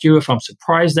angry at you, if I'm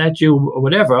surprised at you, or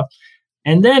whatever,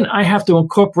 and then I have to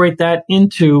incorporate that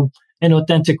into an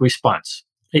authentic response.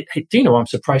 Hey, Dino, I'm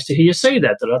surprised to hear you say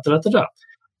that.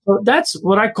 So that's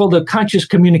what I call the conscious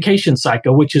communication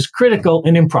cycle, which is critical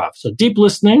in improv. So deep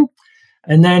listening,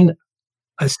 and then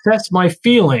assess my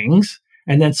feelings,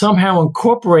 and then somehow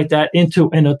incorporate that into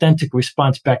an authentic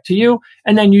response back to you.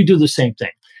 And then you do the same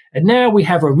thing. And now we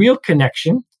have a real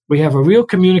connection. We have a real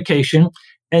communication.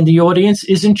 And the audience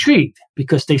is intrigued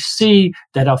because they see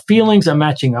that our feelings are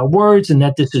matching our words and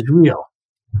that this is real.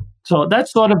 So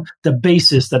that's sort of the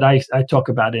basis that I talk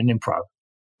about in improv.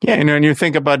 Yeah, and you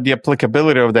think about the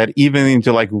applicability of that even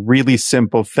into like really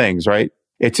simple things, right?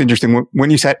 It's interesting.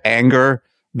 When you said anger,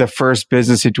 the first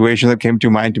business situation that came to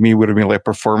mind to me would have been like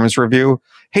performance review.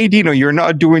 Hey, Dino, you're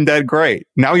not doing that great.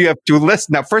 Now you have to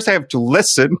listen. Now, first I have to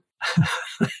listen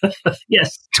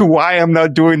yes, to why I'm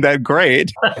not doing that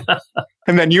great.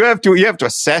 And then you have to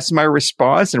assess my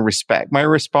response and respect my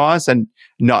response and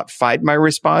not fight my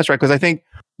response, right? Because I think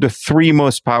the three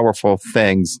most powerful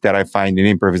things that I find in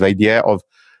improv is the idea of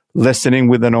listening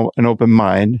with an open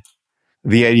mind,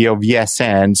 the idea of yes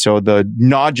and, so the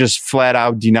not just flat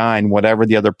out denying whatever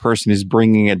the other person is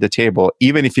bringing at the table,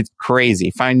 even if it's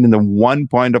crazy, finding the one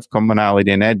point of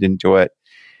commonality and add into it.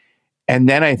 And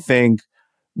then I think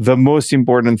the most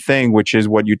important thing, which is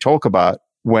what you talk about,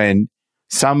 when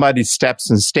somebody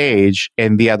steps on stage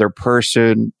and the other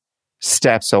person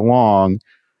steps along,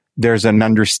 there's an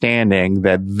understanding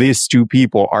that these two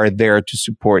people are there to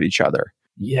support each other.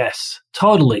 Yes,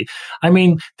 totally. I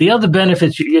mean, the other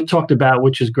benefits you talked about,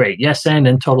 which is great. Yes,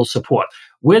 and total support.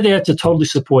 We're there to totally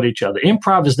support each other.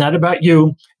 Improv is not about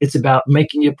you. It's about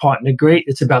making your partner great.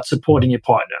 It's about supporting your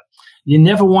partner. You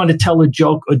never want to tell a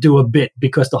joke or do a bit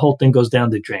because the whole thing goes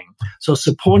down the drain. So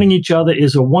supporting each other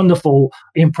is a wonderful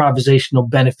improvisational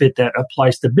benefit that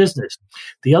applies to business.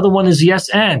 The other one is yes,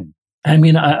 and. I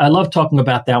mean, I love talking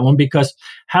about that one because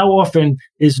how often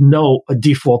is no a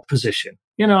default position?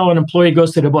 An employee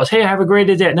goes to the boss, hey, have a great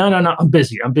day. No, I'm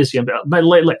busy. But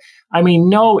lately,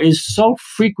 no is so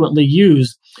frequently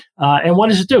used. And what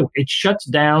does it do? It shuts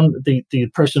down the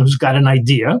person who's got an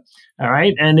idea. All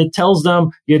right. And it tells them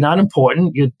you're not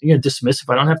important. You're dismissed if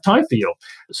I don't have time for you.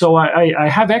 So I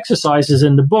have exercises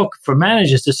in the book for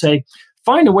managers to say,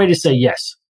 find a way to say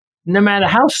yes, no matter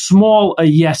how small a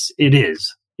yes it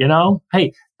is.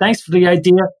 Hey, thanks for the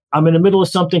idea. I'm in the middle of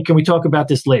something. Can we talk about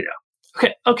this later?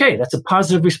 Okay, that's a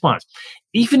positive response.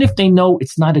 Even if they know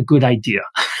it's not a good idea,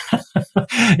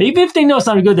 even if they know it's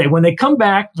not a good idea, when they come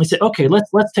back and say, okay,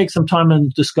 let's take some time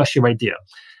and discuss your idea.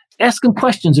 Ask them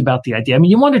questions about the idea.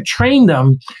 You want to train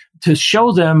them to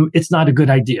show them it's not a good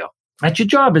idea. That's your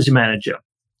job as a manager.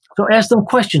 So ask them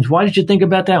questions. Why did you think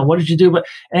about that? What did you do?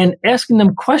 And asking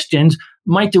them questions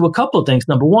might do a couple of things.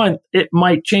 Number one, it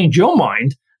might change your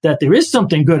mind that there is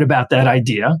something good about that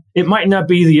idea. It might not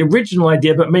be the original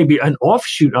idea, but maybe an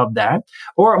offshoot of that.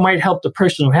 Or it might help the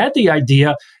person who had the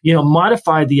idea,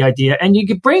 modify the idea, and you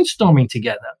get brainstorming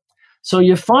together. So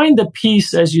you find the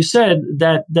piece, as you said,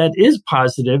 that is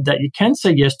positive, that you can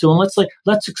say yes to, and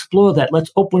let's explore that. Let's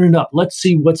open it up. Let's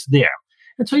see what's there.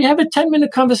 And so you have a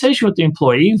 10-minute conversation with the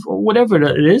employee, or whatever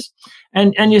it is,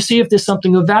 and you see if there's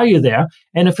something of value there.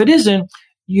 And if it isn't,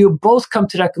 you both come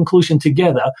to that conclusion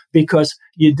together because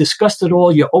you discussed it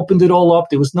all, you opened it all up,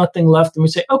 there was nothing left, and we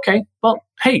say, okay, well,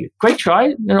 hey, great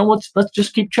try. Let's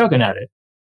just keep chugging at it.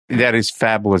 That is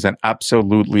fabulous and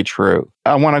absolutely true.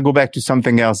 I want to go back to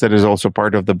something else that is also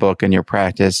part of the book and your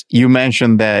practice. You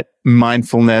mentioned that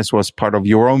mindfulness was part of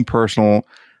your own personal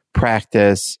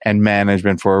practice and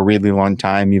management for a really long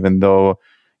time, even though,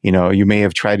 you may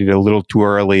have tried it a little too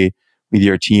early with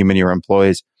your team and your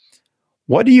employees.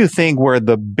 What do you think were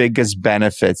the biggest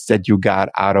benefits that you got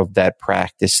out of that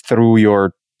practice through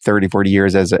your 30, 40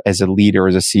 years as a leader,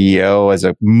 as a CEO, as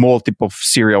a multiple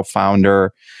serial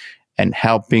founder, and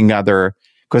helping other?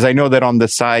 Because I know that on the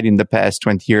side in the past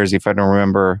 20 years, if I don't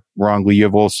remember wrongly,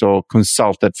 you've also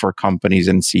consulted for companies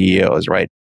and CEOs, right?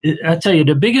 I tell you,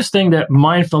 the biggest thing that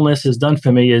mindfulness has done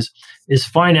for me is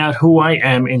find out who I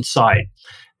am inside.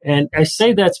 And I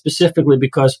say that specifically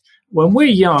because when we're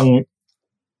young,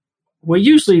 we're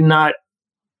usually not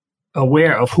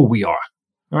aware of who we are,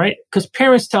 all right? Because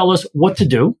parents tell us what to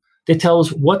do. They tell us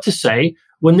what to say.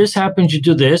 When this happens, you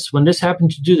do this. When this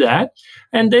happens, you do that.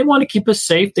 And they want to keep us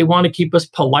safe. They want to keep us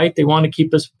polite. They want to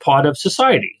keep us part of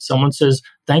society. Someone says,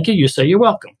 thank you. You say, you're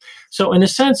welcome. So in a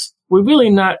sense, we're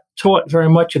really not taught very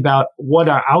much about what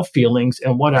are our feelings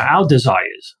and what are our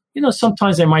desires.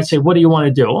 Sometimes they might say, what do you want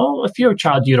to do? Well, if you're a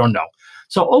child, you don't know.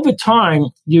 So over time,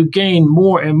 you gain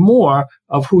more and more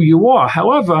of who you are.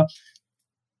 However,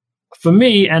 for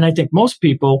me, and I think most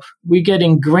people, we get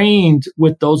ingrained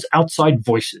with those outside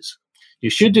voices. You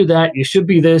should do that. You should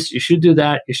be this. You should do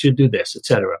that. You should do this,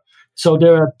 etc. So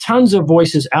there are tons of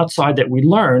voices outside that we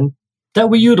learn, that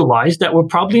we utilize, that were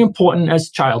probably important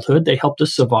as childhood. They helped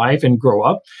us survive and grow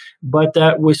up, but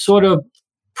that we're sort of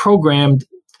programmed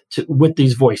with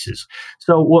these voices.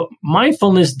 So what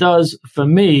mindfulness does for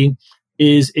me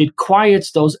is it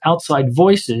quiets those outside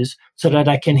voices so that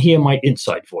I can hear my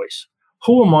inside voice.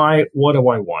 Who am I? What do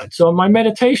I want? So in my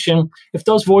meditation, if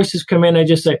those voices come in, I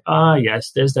just say,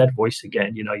 yes, there's that voice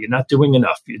again. You're not doing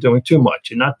enough. You're doing too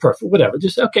much. You're not perfect, whatever.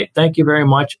 Just, okay, thank you very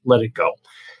much. Let it go.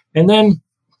 And then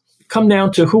come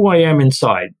down to who I am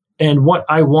inside and what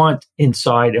I want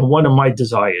inside and what are my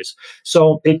desires.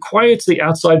 So it quiets the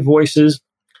outside voices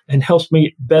and helps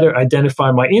me better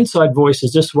identify my inside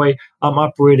voices. This way, I'm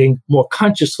operating more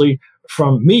consciously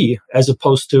from me as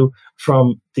opposed to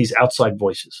from these outside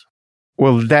voices.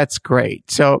 Well, that's great.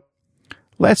 So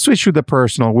let's switch to the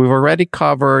personal. We've already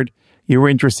covered your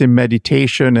interest in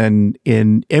meditation and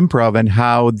in improv and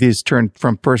how this turned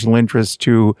from personal interest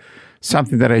to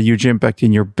something that had a huge impact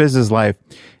in your business life.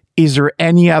 Is there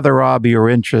any other hobby or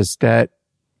interest that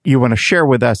you want to share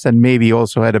with us and maybe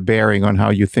also had a bearing on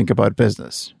how you think about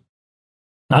business?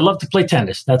 I love to play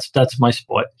tennis. That's my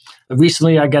sport.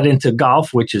 Recently, I got into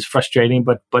golf, which is frustrating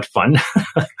but fun.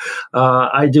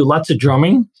 I do lots of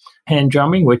drumming, hand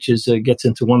drumming, which is gets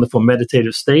into a wonderful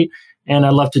meditative state, and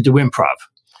I love to do improv.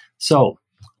 So,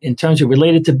 in terms of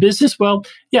related to business, well,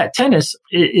 yeah, tennis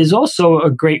is also a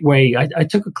great way. I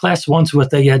took a class once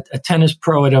with a tennis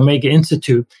pro at Omega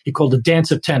Institute. He called it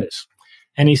Dance of Tennis.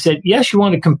 And he said, yes, you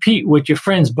want to compete with your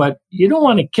friends, but you don't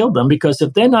want to kill them because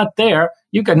if they're not there,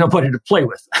 you've got nobody to play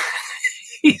with.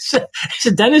 He said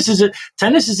tennis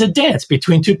is a dance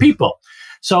between two people.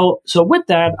 So with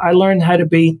that, I learned how to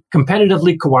be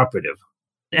competitively cooperative.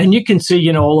 And you can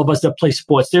see, all of us that play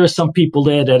sports, there are some people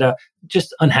there that are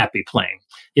just unhappy playing.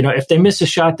 if they miss a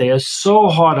shot, they are so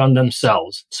hard on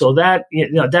themselves. So that,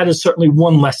 that is certainly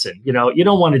one lesson. You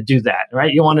don't want to do that,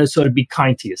 right? You want to sort of be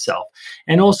kind to yourself.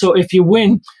 And also, if you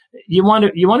win, you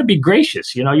want to be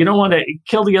gracious. You don't want to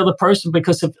kill the other person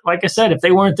because, like I said, if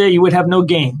they weren't there, you would have no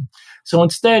game. So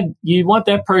instead, you want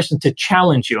that person to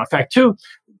challenge you. In fact,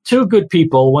 two good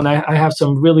people, when I have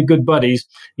some really good buddies,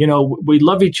 we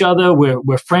love each other,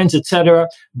 we're friends, etc.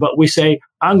 But we say,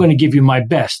 I'm going to give you my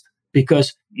best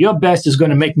because your best is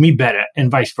going to make me better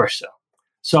and vice versa.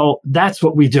 So that's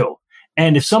what we do.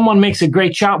 And if someone makes a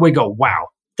great shot, we go, wow,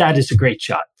 that is a great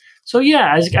shot. So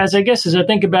yeah, as I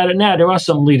think about it now, there are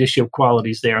some leadership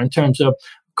qualities there in terms of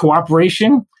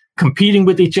cooperation, competing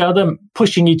with each other,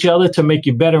 pushing each other to make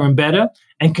you better and better,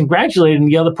 and congratulating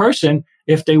the other person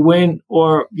if they win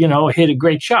or, hit a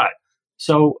great shot.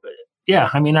 So, yeah,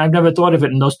 I've never thought of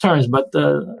it in those terms, but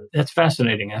it's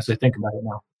fascinating as I think about it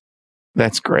now.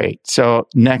 That's great. So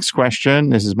next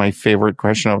question, this is my favorite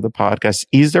question of the podcast.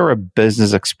 Is there a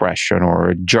business expression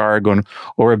or a jargon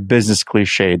or a business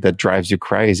cliche that drives you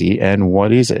crazy? And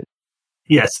what is it?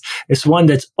 Yes, it's one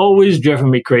that's always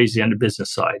driven me crazy on the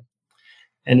business side.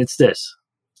 And it's this.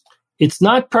 It's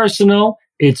not personal.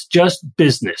 It's just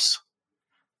business.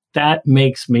 That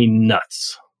makes me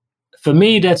nuts. For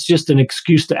me, that's just an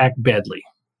excuse to act badly.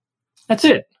 That's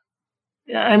it.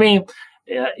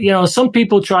 Some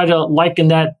people try to liken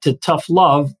that to tough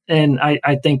love, and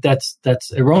I think that's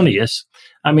erroneous.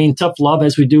 Tough love,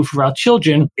 as we do for our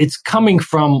children, it's coming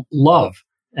from love,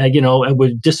 and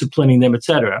we're disciplining them,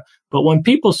 etc. But when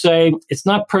people say it's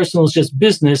not personal, it's just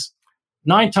business,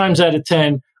 9 times out of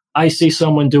 10, I see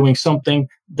someone doing something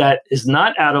that is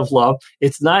not out of love.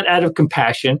 It's not out of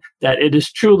compassion, that it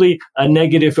is truly a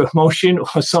negative emotion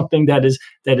or something that is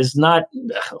not,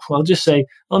 let me just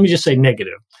say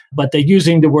negative. But they're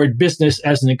using the word business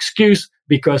as an excuse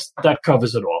because that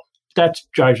covers it all. That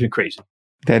drives me crazy.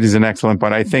 That is an excellent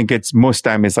point. I think most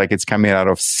time it's coming out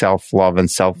of self-love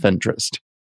and self-interest.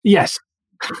 Yes.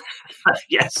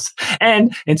 Yes.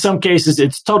 And in some cases,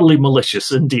 it's totally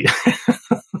malicious indeed.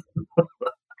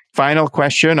 Final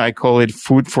question. I call it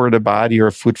food for the body or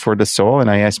food for the soul.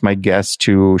 And I ask my guests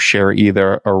to share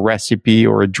either a recipe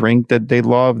or a drink that they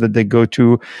love, that they go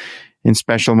to in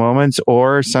special moments,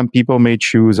 or some people may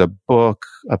choose a book,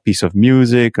 a piece of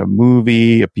music, a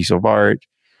movie, a piece of art,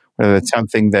 whether it's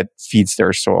something that feeds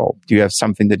their soul. Do you have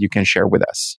something that you can share with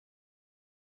us?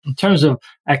 In terms of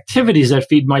activities that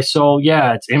feed my soul,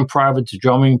 yeah, it's improv, it's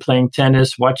drumming, playing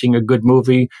tennis, watching a good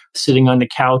movie, sitting on the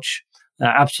couch.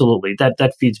 Absolutely.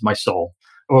 That feeds my soul.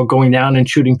 Or going down and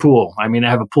shooting pool. I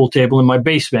have a pool table in my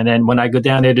basement, and when I go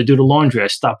down there to do the laundry, I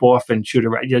stop off and shoot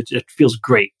around. It feels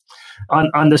great.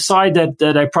 On the side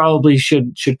that I probably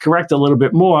should correct a little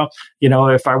bit more,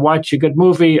 if I watch a good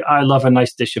movie, I love a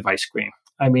nice dish of ice cream.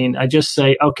 I just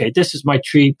say, okay, this is my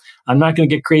treat. I'm not going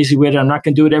to get crazy with it. I'm not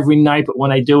going to do it every night, but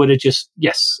when I do it,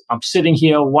 yes, I'm sitting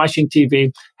here watching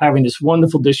TV, having this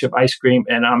wonderful dish of ice cream,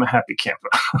 and I'm a happy camper.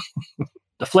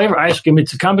 The flavor ice cream,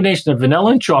 it's a combination of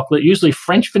vanilla and chocolate, usually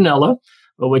French vanilla,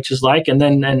 which is and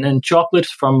then chocolate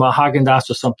from Haagen-Dazs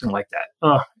or something like that.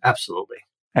 Oh, absolutely.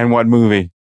 And what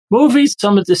movie? Movies,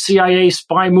 some of the CIA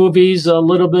spy movies, a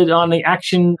little bit on the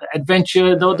action,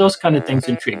 adventure, those kind of things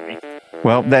intrigue me.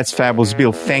 Well, that's fabulous.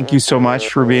 Bill, thank you so much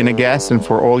for being a guest and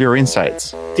for all your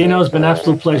insights. Dino, it's been an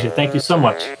absolute pleasure. Thank you so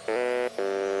much.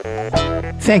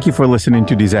 Thank you for listening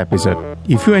to this episode.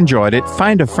 If you enjoyed it,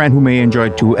 find a friend who may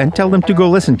enjoy it too and tell them to go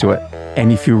listen to it.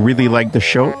 And if you really like the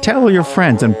show, tell your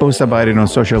friends and post about it on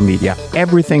social media.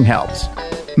 Everything helps.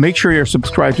 Make sure you're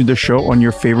subscribed to the show on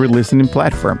your favorite listening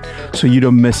platform so you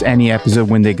don't miss any episode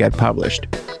when they get published.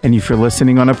 And if you're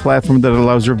listening on a platform that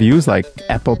allows reviews like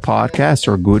Apple Podcasts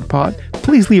or GoodPod,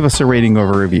 please leave us a rating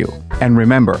or a review. And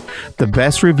remember, the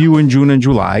best review in June and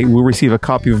July will receive a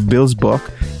copy of Bill's book,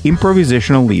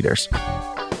 Improvisational Leaders.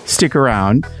 Stick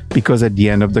around, because at the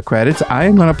end of the credits, I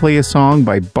am going to play a song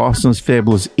by Boston's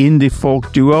fabulous indie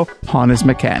folk duo, Honest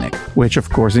Mechanic, which of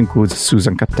course includes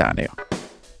Susan Cattaneo.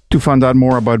 To find out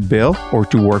more about Bill or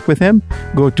to work with him,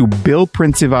 go to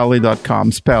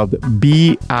billprincivalli.com, spelled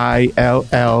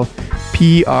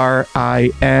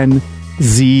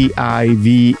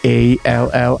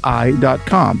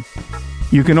BILLPRINZIVALLI.com.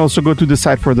 You can also go to the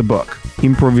site for the book,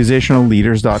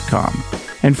 improvisationalleaders.com.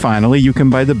 And finally, you can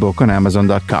buy the book on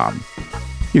Amazon.com.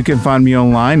 You can find me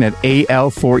online at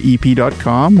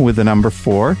al4ep.com with the number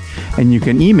 4, and you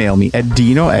can email me at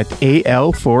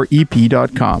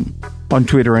dino@al4ep.com. On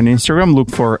Twitter and Instagram, look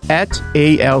for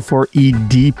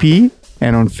 @al4edp,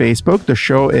 and on Facebook, the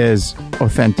show is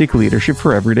Authentic Leadership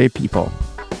for Everyday People.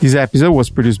 This episode was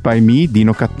produced by me,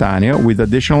 Dino Cattaneo, with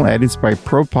additional edits by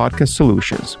Pro Podcast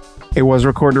Solutions. It was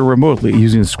recorded remotely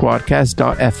using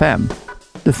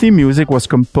Squadcast.fm. The theme music was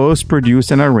composed,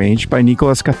 produced, and arranged by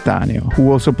Nicolas Cattaneo, who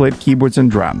also played keyboards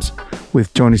and drums,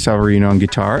 with Tony Savarino on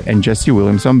guitar and Jesse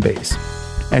Williams on bass.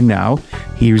 And now,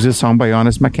 here's a song by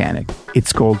Honest Mechanic.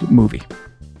 It's called Movie.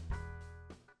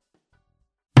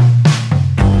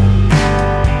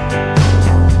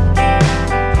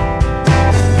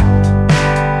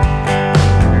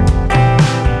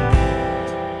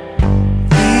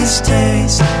 These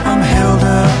days, I'm held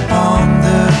up on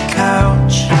the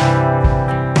couch,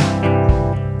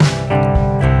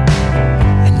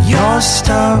 and you're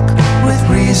stuck with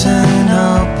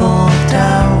reasonable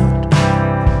doubt.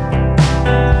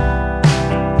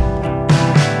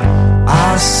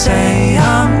 I'll say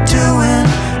I'm doing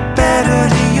better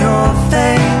to your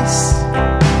face,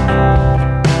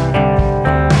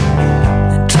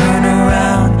 and turn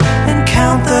around and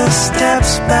count the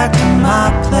steps back to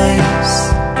my place.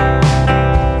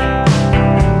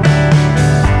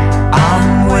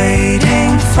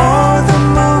 Waiting for the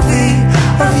movie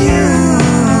of you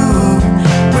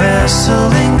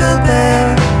wrestling the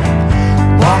bear,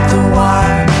 walk the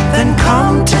wire, then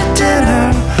come to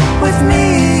dinner with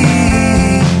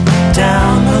me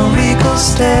down the regal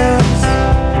stairs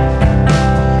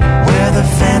where the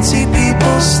fancy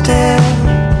people stare.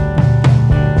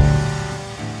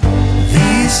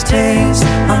 These days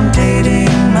I'm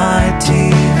dating my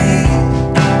TV.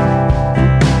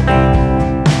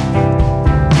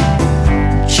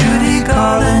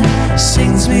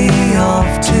 Sings me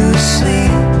off to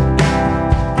sleep.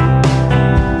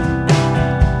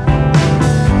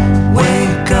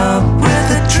 Wake up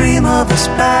with a dream of us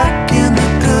back in the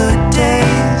good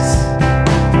days.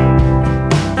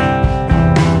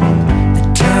 I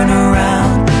turn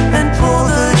around and pull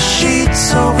the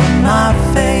sheets over my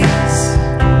face.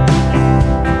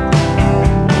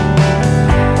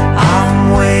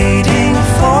 I'm waiting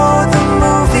for the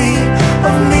movie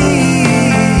of me,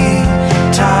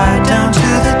 tied down to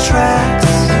the tracks.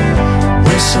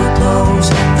 Whistle blows,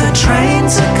 the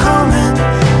trains are coming.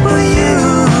 Will you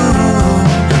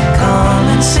come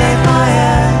and save my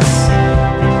ass?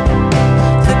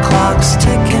 The clock's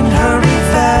ticking, hurry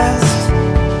fast.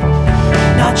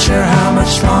 Not sure how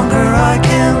much longer I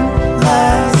can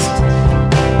last.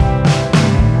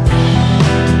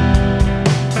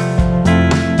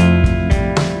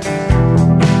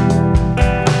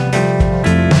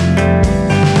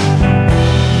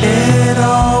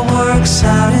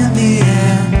 Out in the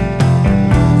end,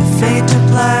 the fade to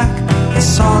black,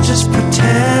 it's all just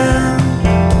pretend.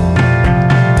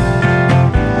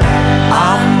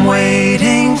 I'm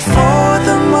waiting for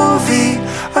the movie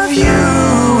of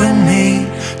you and me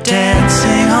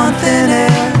dancing on thin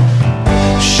air.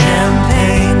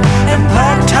 Champagne and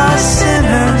black tie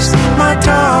sinners, my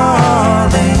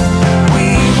darling, we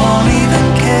won't even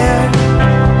care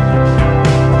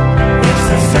if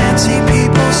the fancy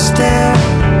people stare.